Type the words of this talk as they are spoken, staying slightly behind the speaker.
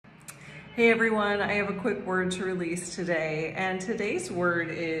Hey everyone, I have a quick word to release today, and today's word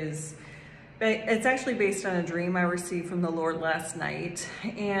it's actually based on a dream I received from the Lord last night,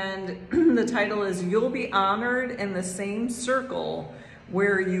 and the title is, "You'll be honored in the same circle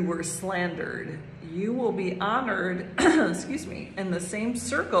where you were slandered." You will be honored, excuse me, in the same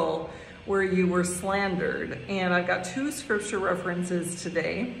circle where you were slandered. And I've got two scripture references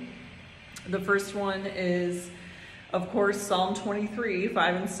today. The first one is, of course, Psalm 23,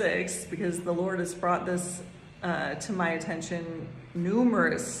 5 and 6, because the Lord has brought this to my attention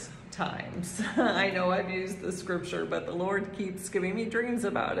numerous times. I know I've used the scripture, but the Lord keeps giving me dreams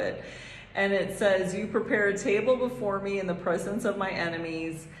about it. And it says, "You prepare a table before me in the presence of my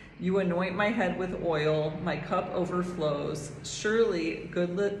enemies. You anoint my head with oil. My cup overflows. Surely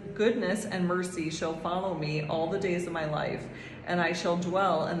goodness and mercy shall follow me all the days of my life, and I shall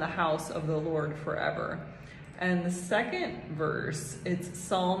dwell in the house of the Lord forever." And the second verse, it's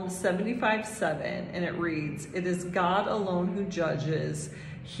Psalm 75:7, and it reads, "It is God alone who judges.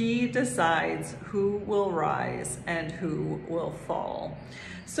 He decides who will rise and who will fall."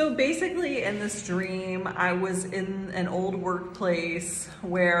 So basically in this dream, I was in an old workplace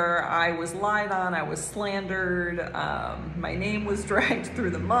where I was lied on, I was slandered, my name was dragged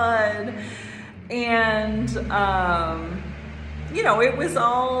through the mud, and it was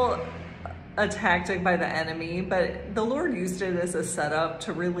all a tactic by the enemy, but the Lord used it as a setup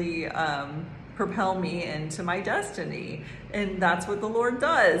to really propel me into my destiny. And that's what the Lord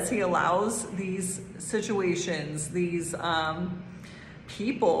does. He allows these situations, these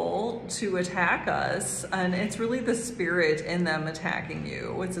people to attack us, and it's really the spirit in them attacking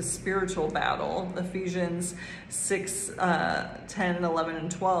you. It's a spiritual battle. Ephesians 6, 10, 11, and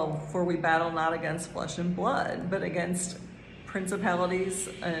 12, "For we battle not against flesh and blood, but against principalities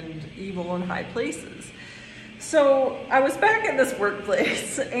and evil in high places." So I was back in this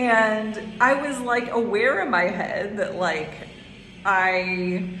workplace, and I was aware in my head that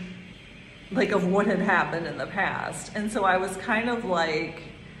of what had happened in the past. And so I was kind of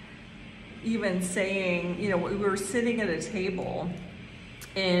even saying, we were sitting at a table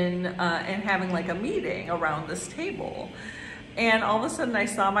and having a meeting around this table. And all of a sudden I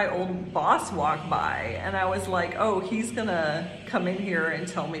saw my old boss walk by, and I was like, oh, he's gonna come in here and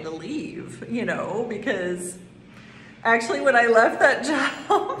tell me to leave, because actually when I left that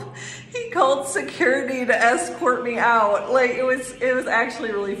job, he called security to escort me out. It was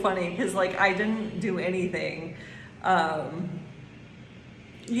actually really funny, because I didn't do anything,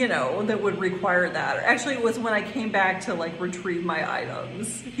 that would require that. Actually, it was when I came back to retrieve my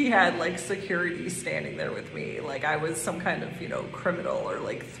items. He had security standing there with me, I was some kind of, criminal or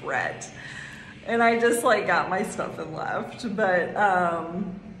threat. And I just got my stuff and left. But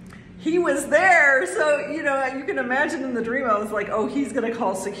he was there, so you can imagine in the dream I was like, oh, he's gonna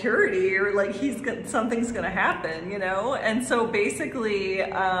call security, or something's gonna happen, And so basically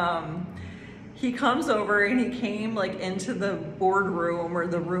he comes over, and he came into the boardroom, or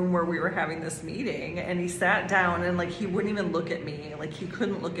the room where we were having this meeting, and he sat down, and he wouldn't even look at me. He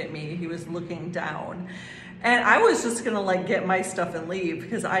couldn't look at me. He was looking down. And I was just gonna get my stuff and leave,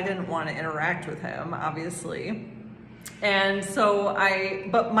 because I didn't want to interact with him, obviously. And so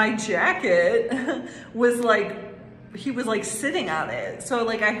but my jacket was he was sitting on it. So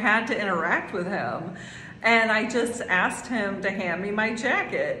I had to interact with him. And I just asked him to hand me my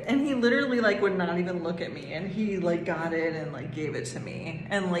jacket, and he literally would not even look at me, and he got it and gave it to me,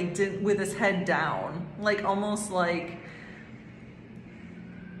 and did with his head down, almost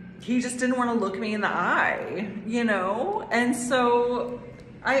he just didn't want to look me in the eye, And so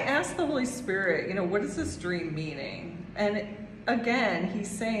I asked the Holy Spirit, what is this dream meaning? And again,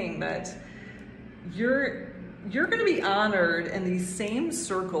 he's saying that you're going to be honored in these same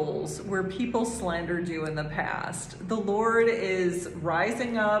circles where people slandered you in the past. The Lord is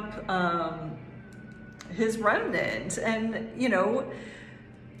rising up his remnant, and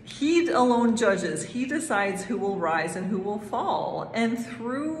he alone judges. He decides who will rise and who will fall. And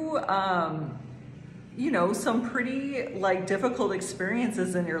through some pretty difficult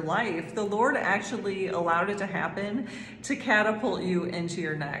experiences in your life, the Lord actually allowed it to happen to catapult you into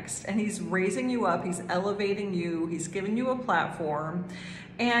your next. And he's raising you up, he's elevating you, he's giving you a platform,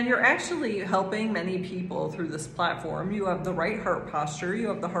 and you're actually helping many people through this platform. You have the right heart posture, you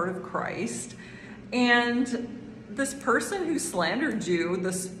have the heart of Christ, and this person who slandered you,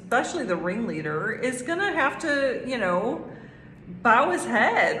 especially the ringleader, is gonna have to, bow his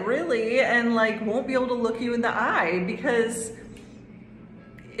head, really, and won't be able to look you in the eye, because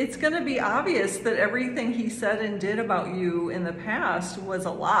it's going to be obvious that everything he said and did about you in the past was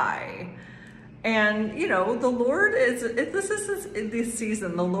a lie. And, you know, the Lord is, this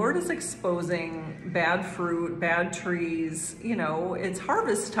season, the Lord is exposing bad fruit, bad trees. You know, it's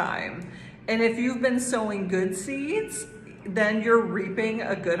harvest time. And if you've been sowing good seeds, then you're reaping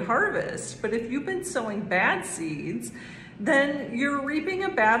a good harvest. But if you've been sowing bad seeds, then you're reaping a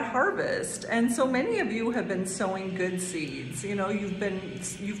bad harvest. And so many of you have been sowing good seeds. You know, you've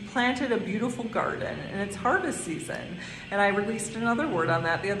planted a beautiful garden, and it's harvest season. And I released another word on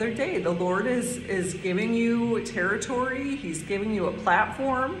that the other day. The Lord is giving you territory. He's giving you a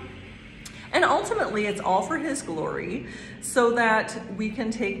platform. And ultimately, it's all for His glory, so that we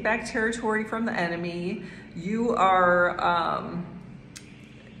can take back territory from the enemy. You are,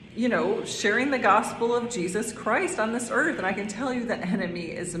 you know, sharing the gospel of Jesus Christ on this earth. And I can tell you the enemy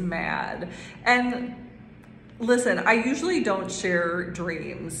is mad. And listen, I usually don't share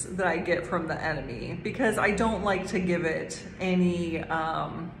dreams that I get from the enemy, because I don't like to give it any,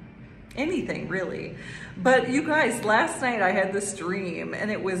 anything really. But you guys, last night I had this dream,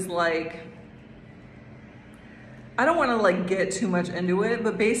 and it was like, I don't want to like get too much into it,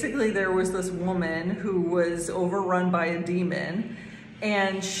 but basically there was this woman who was overrun by a demon,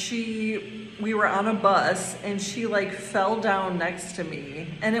 and we were on a bus, and she like fell down next to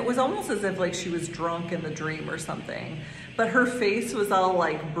me, and it was almost as if like she was drunk in the dream or something, but her face was all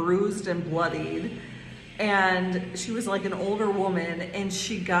like bruised and bloodied, and she was like an older woman, and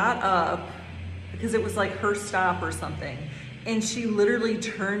she got up because it was like her stop or something. And she literally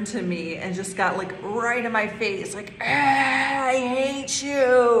turned to me and just got like right in my face, like, I hate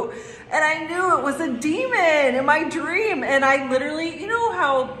you. And I knew it was a demon in my dream. And I literally, you know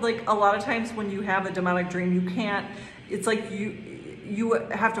how like a lot of times when you have a demonic dream, you can't, it's like you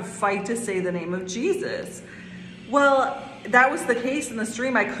have to fight to say the name of Jesus. Well, that was the case in this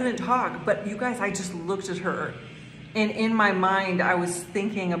dream. I couldn't talk, but you guys, I just looked at her. And in my mind, I was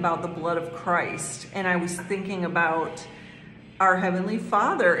thinking about the blood of Christ. And I was thinking about our Heavenly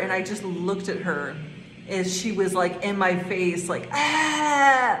Father, and I just looked at her as she was like in my face, like,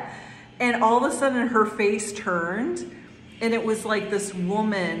 ah! And all of a sudden her face turned, and it was like this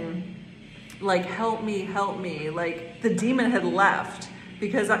woman, like, help me, like the demon had left,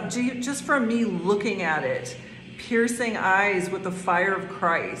 because just from me looking at it, piercing eyes with the fire of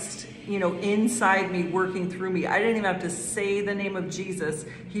Christ, you know, inside me, working through me. I didn't even have to say the name of Jesus.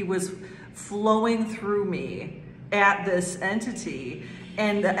 He was flowing through me at this entity,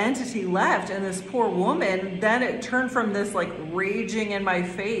 and the entity left, and this poor woman, then it turned from this like raging in my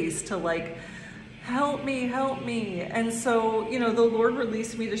face to like, help me. And so, you know, the Lord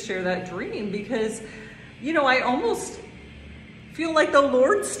released me to share that dream, because, you know, I almost feel like the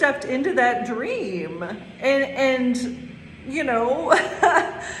Lord stepped into that dream and you know,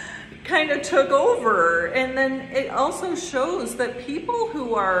 kind of took over. And then it also shows that people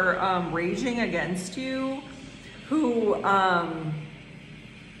who are raging against you, who are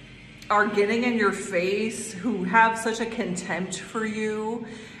getting in your face, who have such a contempt for you,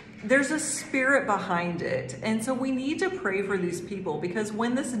 there's a spirit behind it. And so we need to pray for these people, because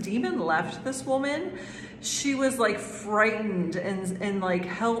when this demon left this woman, she was like frightened and like,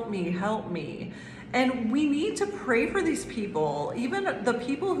 help me. And we need to pray for these people, even the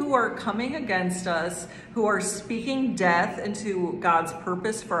people who are coming against us, who are speaking death into God's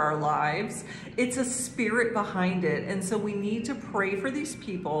purpose for our lives. It's a spirit behind it. And so we need to pray for these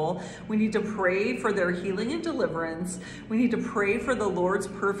people. We need to pray for their healing and deliverance. We need to pray for the Lord's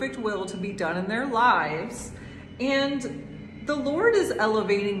perfect will to be done in their lives. And the Lord is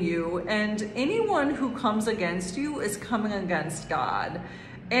elevating you, and anyone who comes against you is coming against God.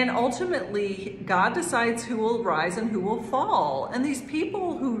 And ultimately, God decides who will rise and who will fall. And these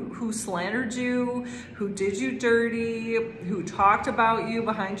people who slandered you, who did you dirty, who talked about you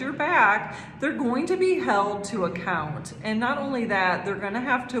behind your back, they're going to be held to account. And not only that, they're going to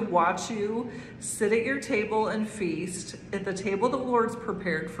have to watch you sit at your table and feast at the table the Lord's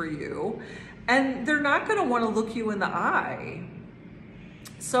prepared for you. And they're not going to want to look you in the eye.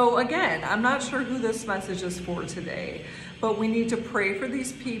 So again, I'm not sure who this message is for today, but we need to pray for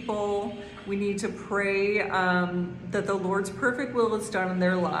these people. We need to pray that the Lord's perfect will is done in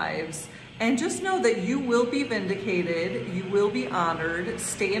their lives. And just know that you will be vindicated. You will be honored.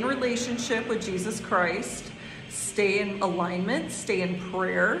 Stay in relationship with Jesus Christ. Stay in alignment. Stay in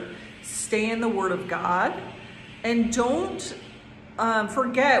prayer. Stay in the Word of God. And don't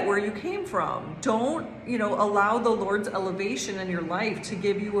forget where you came from. Don't, allow the Lord's elevation in your life to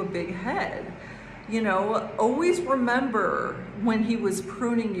give you a big head. Always remember when He was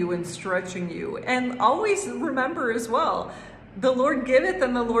pruning you and stretching you. And always remember as well, the Lord giveth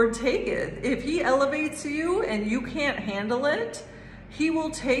and the Lord taketh. If He elevates you and you can't handle it, He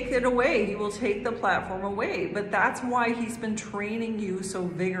will take it away. He will take the platform away. But that's why he's been training you so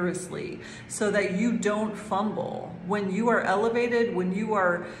vigorously, so that you don't fumble. When you are elevated, when you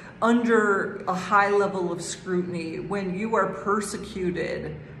are under a high level of scrutiny, when you are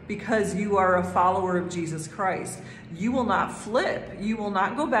persecuted because you are a follower of Jesus Christ, you will not flip. You will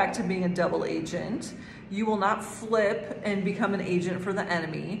not go back to being a double agent. You will not flip and become an agent for the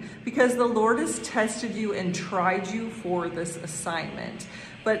enemy, because the Lord has tested you and tried you for this assignment.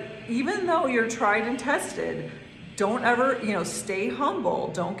 But even though you're tried and tested, don't ever, stay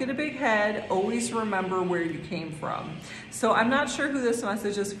humble. Don't get a big head. Always remember where you came from. So I'm not sure who this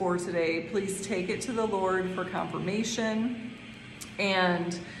message is for today. Please take it to the Lord for confirmation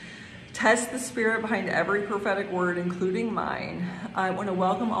and test the spirit behind every prophetic word, including mine. I want to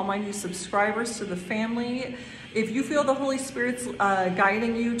welcome all my new subscribers to the family. If you feel the Holy Spirit's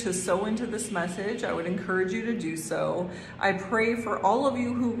guiding you to sow into this message, I would encourage you to do so. I pray for all of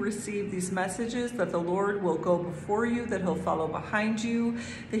you who receive these messages that the Lord will go before you, that he'll follow behind you,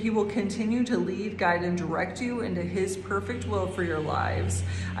 that he will continue to lead, guide, and direct you into his perfect will for your lives.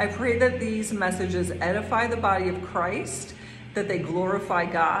 I pray that these messages edify the body of Christ, that they glorify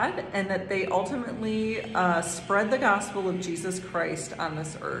God, and that they ultimately spread the gospel of Jesus Christ on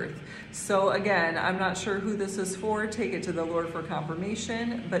this earth. So again, I'm not sure who this is for. Take it to the Lord for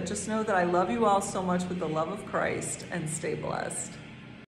confirmation, but just know that I love you all so much with the love of Christ, and stay blessed.